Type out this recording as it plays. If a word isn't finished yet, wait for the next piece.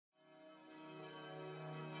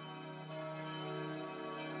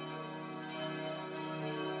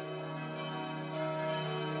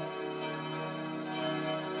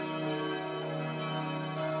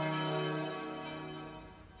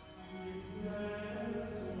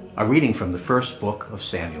A reading from the first book of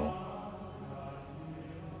Samuel.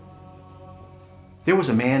 There was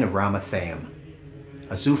a man of Ramathaim,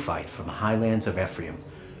 a Zuphite from the highlands of Ephraim,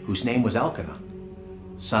 whose name was Elkanah,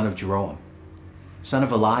 son of Jeroham, son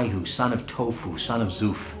of Elihu, son of Tohu, son of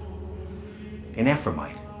Zuph, an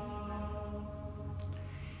Ephraimite.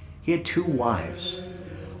 He had 2 wives,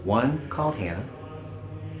 one called Hannah,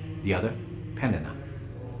 the other Peninnah.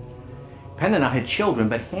 Peninnah had children,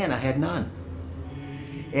 but Hannah had none.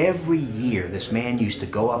 Every year this man used to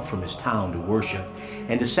go up from his town to worship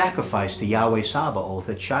and to sacrifice to Yahweh Sabaoth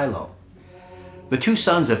at Shiloh. The 2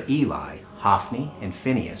 sons of Eli, Hophni and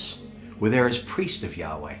Phinehas, were there as priests of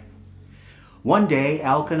Yahweh. One day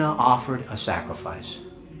Elkanah offered a sacrifice.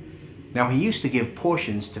 Now he used to give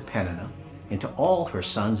portions to Peninnah and to all her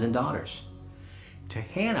sons and daughters. To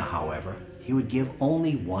Hannah, however, he would give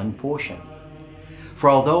only 1 portion. For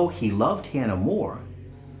although he loved Hannah more,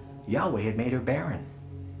 Yahweh had made her barren.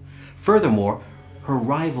 Furthermore, her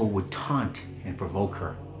rival would taunt and provoke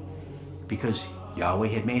her, because Yahweh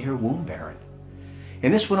had made her womb barren.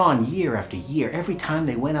 And this went on year after year. Every time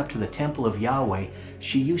they went up to the temple of Yahweh,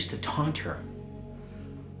 she used to taunt her.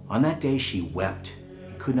 On that day she wept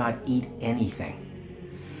and could not eat anything.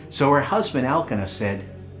 So her husband Elkanah said,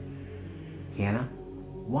 "Hannah,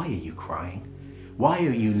 why are you crying? Why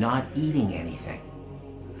are you not eating anything?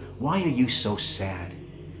 Why are you so sad?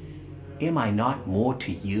 Am I not more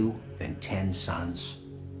to you than 10 sons?"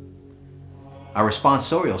 Our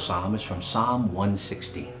responsorial psalm is from Psalm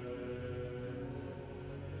 116.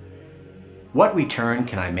 What return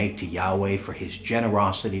can I make to Yahweh for his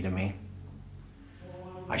generosity to me?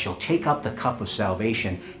 I shall take up the cup of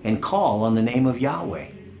salvation and call on the name of Yahweh.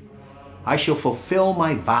 I shall fulfill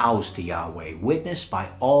my vows to Yahweh, witnessed by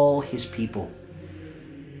all his people.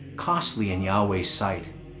 Costly in Yahweh's sight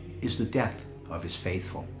is the death of his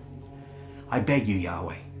faithful. I beg you,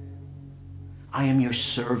 Yahweh, I am your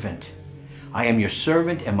servant. I am your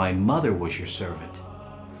servant, and my mother was your servant.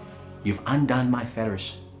 You've undone my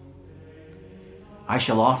fetters. I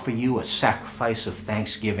shall offer you a sacrifice of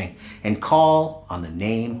thanksgiving and call on the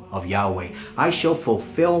name of Yahweh. I shall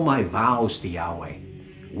fulfill my vows to Yahweh,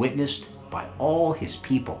 witnessed by all his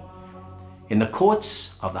people. In the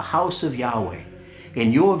courts of the house of Yahweh,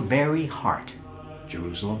 in your very heart,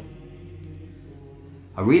 Jerusalem.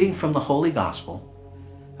 A reading from the Holy Gospel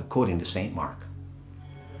according to St. Mark.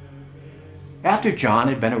 After John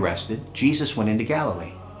had been arrested, Jesus went into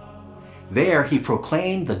Galilee. There he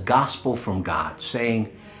proclaimed the gospel from God, saying,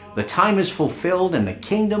 "The time is fulfilled and the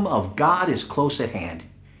kingdom of God is close at hand.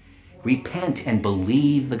 Repent and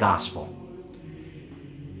believe the gospel."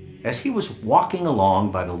 As he was walking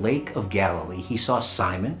along by the lake of Galilee, he saw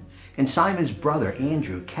Simon and Simon's brother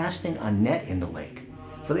Andrew casting a net in the lake,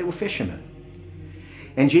 for they were fishermen.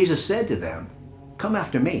 And Jesus said to them, "Come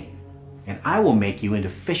after me, and I will make you into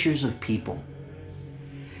fishers of people."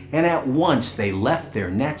 And at once they left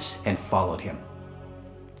their nets and followed him.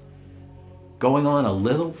 Going on a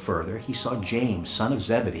little further, he saw James, son of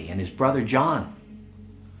Zebedee, and his brother John.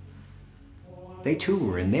 They too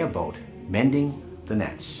were in their boat, mending the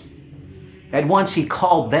nets. At once he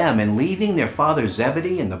called them, and leaving their father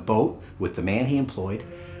Zebedee in the boat with the man he employed,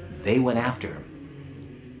 they went after him.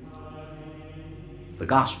 The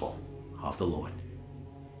Gospel of the Lord.